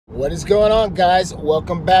What is going on, guys?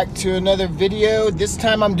 Welcome back to another video. This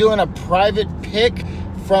time I'm doing a private pick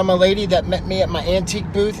from a lady that met me at my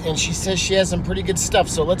antique booth, and she says she has some pretty good stuff,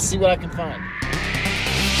 so let's see what I can find.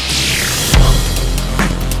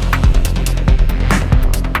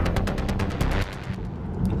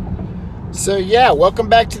 So yeah, welcome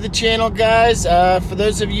back to the channel, guys. For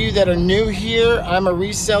those of you that are new here, I'm a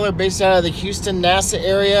reseller based out of the Houston, NASA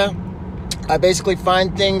area. I basically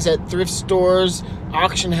find things at thrift stores,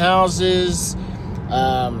 auction houses,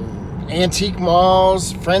 antique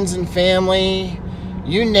malls, friends and family,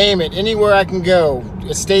 you name it, anywhere I can go.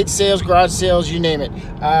 Estate sales, garage sales, you name it.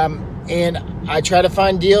 And I try to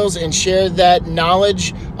find deals and share that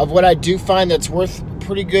knowledge of what I do find that's worth a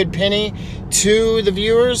pretty good penny to the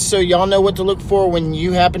viewers, so y'all know what to look for when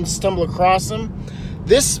you happen to stumble across them.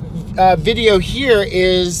 This video here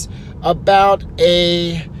is about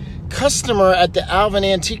a customer at the Alvin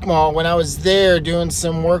Antique Mall when I was there doing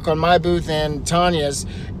some work on my booth and Tanya's,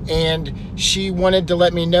 and she wanted to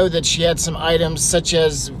let me know that she had some items such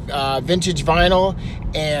as vintage vinyl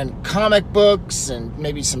and comic books and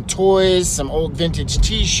maybe some toys, some old vintage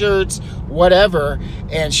t-shirts, whatever,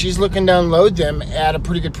 and she's looking to unload them at a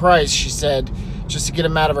pretty good price, she said, just to get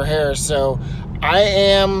them out of her hair. So I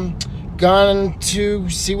am gone to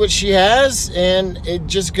see what she has, and it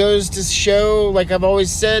just goes to show, like I've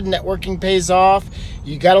always said, networking pays off.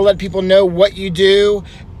 You got to let people know what you do,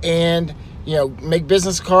 and you know, make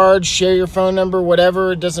business cards, share your phone number,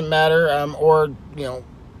 whatever, it doesn't matter, or you know,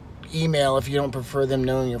 email if you don't prefer them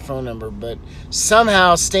knowing your phone number, but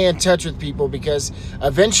somehow stay in touch with people, because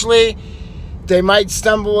eventually they might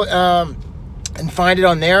stumble and find it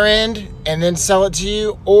on their end and then sell it to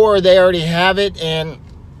you, or they already have it and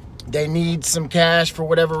they need some cash for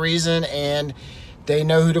whatever reason, and they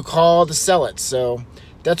know who to call to sell it. So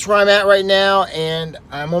that's where I'm at right now, and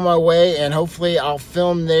I'm on my way, and hopefully I'll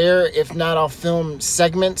film there. If not, I'll film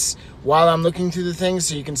segments while I'm looking through the things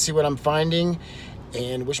so you can see what I'm finding,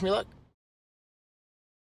 and wish me luck.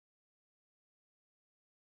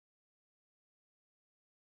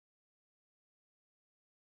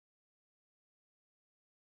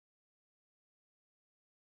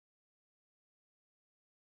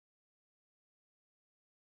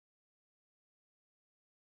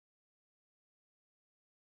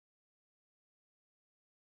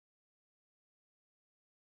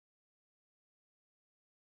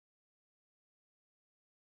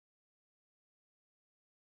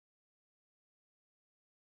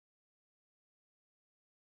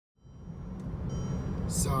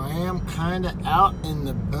 So I am kind of out in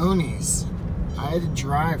the boonies. I had to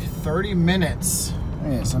drive 30 minutes.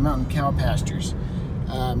 Yes, I'm out in cow pastures.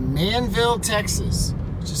 Manville, Texas.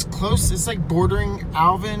 Just close, it's like bordering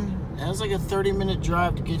Alvin. And it's like a 30-minute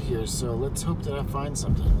drive to get here. So let's hope that I find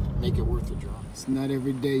something, make it worth the drive. It's not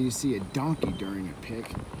every day you see a donkey during a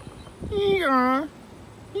pick. Yeah,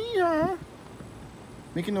 yeah.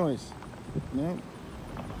 Make a noise. No.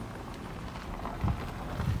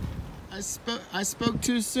 I spoke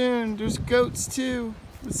too soon. There's goats too.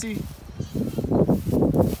 Let's see.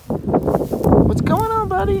 What's going on,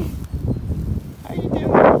 buddy? How you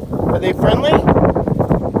doing? Are they friendly?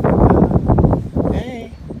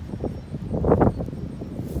 Hey.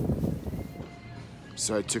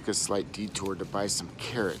 So I took a slight detour to buy some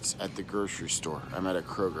carrots at the grocery store. I'm at a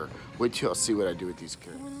Kroger. Wait till I'll see what I do with these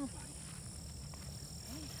carrots.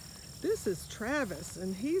 This is Travis,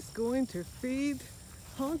 and he's going to feed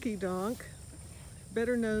Honky Donk,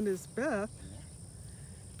 better known as Beth,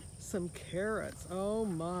 some carrots. Oh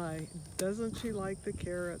my, doesn't she like the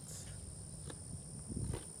carrots?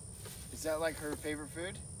 Is that like her favorite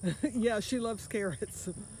food? Yeah, she loves carrots.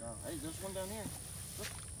 Oh, hey, there's one down here. Look,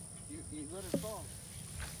 you let it fall.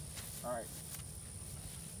 All right.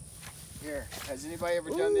 Here, has anybody ever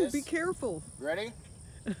done this? Be careful. Ready?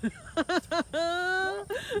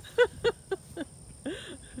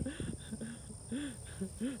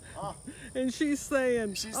 Oh. And she's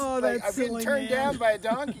saying, oh, like, that's I'm getting turned down by a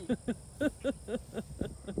donkey.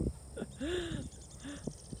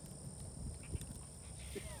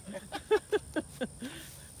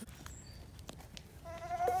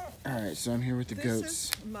 All right, so I'm here with the goats.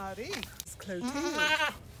 This is Marie's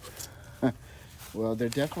Clotilde. Well, they're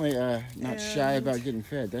definitely not shy about getting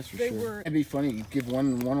fed, that's for sure. It'd be funny, you give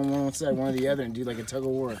one on one side, one on the other, and do like a tug of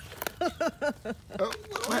war. Oh,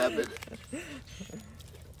 what happened?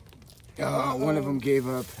 Oh, one of them gave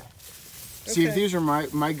up. See, if these are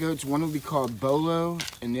my goats, one would be called Bolo,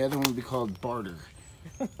 and the other one would be called Barter.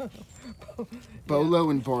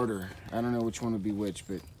 Bolo and Barter. I don't know which one would be which,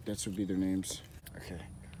 but that's would be their names. Okay,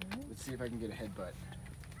 let's see if I can get a headbutt.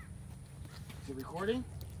 Is it recording?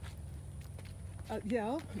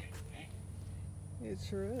 Yeah. It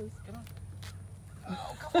sure is. Come on.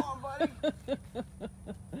 Oh, come on, buddy.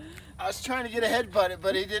 I was trying to get a headbutt it,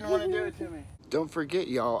 but he didn't want to do it to me. Don't forget,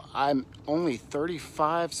 y'all, I'm only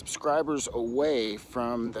 35 subscribers away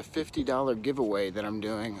from the $50 giveaway that I'm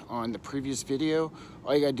doing on the previous video.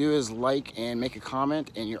 All you gotta do is like and make a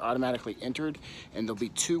comment, and you're automatically entered, and there'll be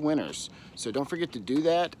 2 winners. So don't forget to do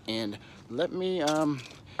that, and let me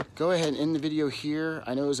go ahead and end the video here.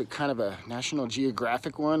 I know it was a kind of a National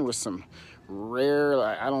Geographic one with some rare,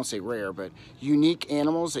 I don't say rare, but unique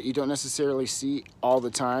animals that you don't necessarily see all the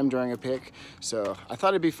time during a pick. So I thought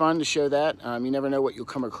it'd be fun to show that. You never know what you'll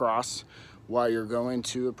come across while you're going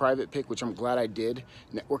to a private pick, which I'm glad I did.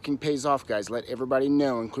 Networking pays off, guys. Let everybody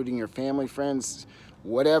know, including your family, friends,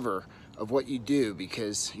 whatever, of what you do,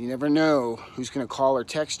 because you never know who's gonna call or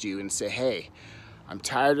text you and say, hey, I'm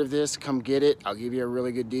tired of this, come get it, I'll give you a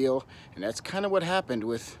really good deal. And that's kind of what happened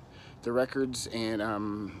with the records and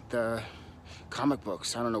the comic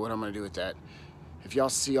books. I don't know what I'm gonna do with that. If y'all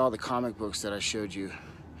see all the comic books that I showed you,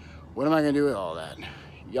 what am I gonna do with all that?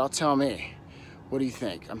 Y'all tell me. What do you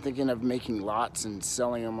think? I'm thinking of making lots and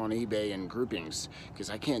selling them on eBay in groupings, because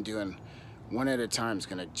I can't do it one at a time. Is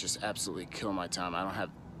gonna just absolutely kill my time. I don't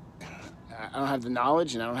have the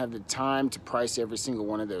knowledge, and I don't have the time to price every single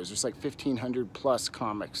one of those. There's like 1,500 plus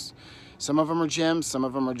comics. Some of them are gems, some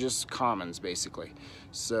of them are just commons, basically.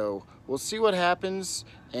 So we'll see what happens,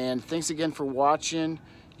 and thanks again for watching.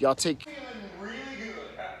 Y'all take care. Really good.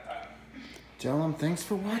 Tell them thanks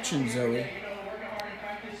for watching, Zoe.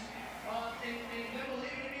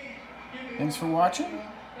 Thanks for watching.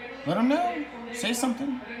 Let them know. Say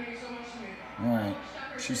something. All right.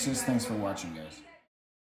 She says thanks for watching, guys.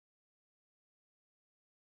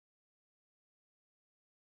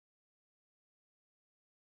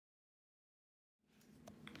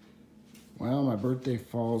 Well, my birthday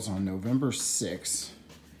falls on November 6th.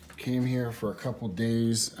 Came here for a couple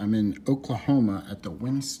days. I'm in Oklahoma at the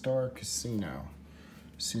WinStar Casino.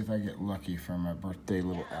 See if I get lucky for my birthday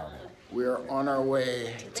little outing. We are on our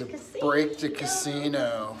way to break the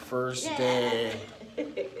casino. First day.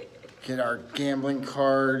 Get our gambling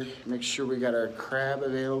card. Make sure we got our crab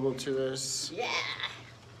available to us. Yeah.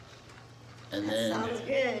 And that then sounds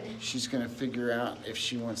good. She's gonna figure out if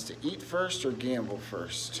she wants to eat first or gamble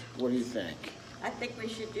first. What do you think? I think we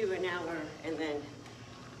should do an hour and then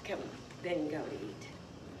go to eat.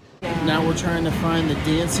 Now we're trying to find the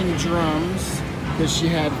dancing drums, because she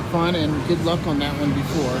had fun and good luck on that one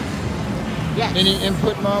before. Yes. Any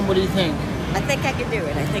input, Mom? What do you think? I think I can do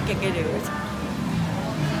it. I think I can do it.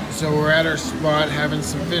 So we're at our spot having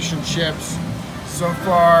some fish and chips. So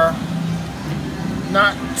far,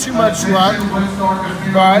 not too much luck,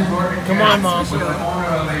 but come on, Mom. Give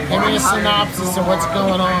me a synopsis of what's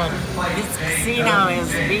going on. This casino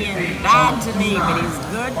is being bad to me, but he's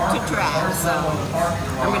good to try. So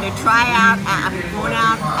I'm going to try out. I'm going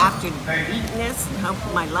out after eating this and hope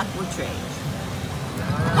my luck will change.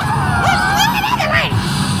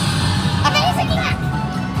 Amazing luck!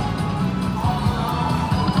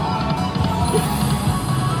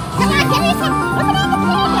 Come on, give me some. Look at all the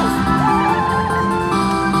bolos.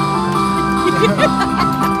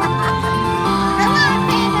 Come on,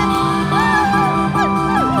 Panda.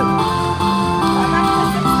 I'm up to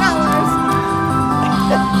 $6.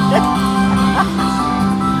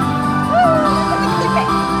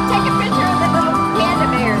 Take a picture of the little panda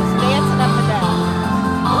bears dancing up and down.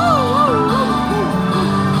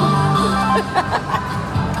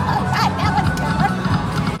 Alright, that was good.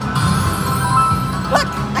 Look,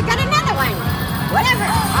 I got another one. Whatever.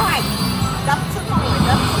 Alright. Dump some more,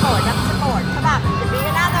 dump some more, dump some more. Come on, there'll be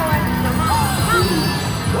another one. Come on, come on.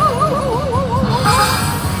 Woo, woo, woo, woo, woo, woo, woo.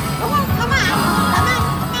 Come on, come on. Come on,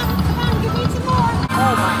 come on, come on. Give me some more.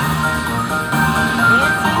 Oh my.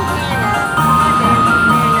 Dancing panda. Dancing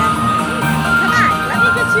panda. Come on, let me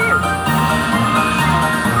get you.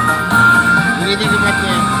 What do you think about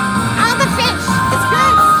that? All the fish. It's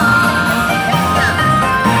good.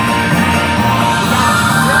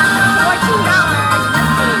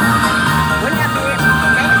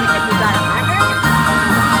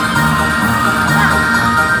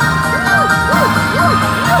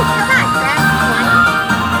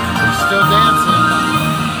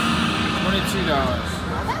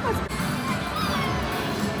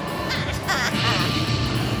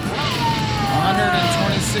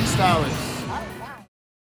 $126.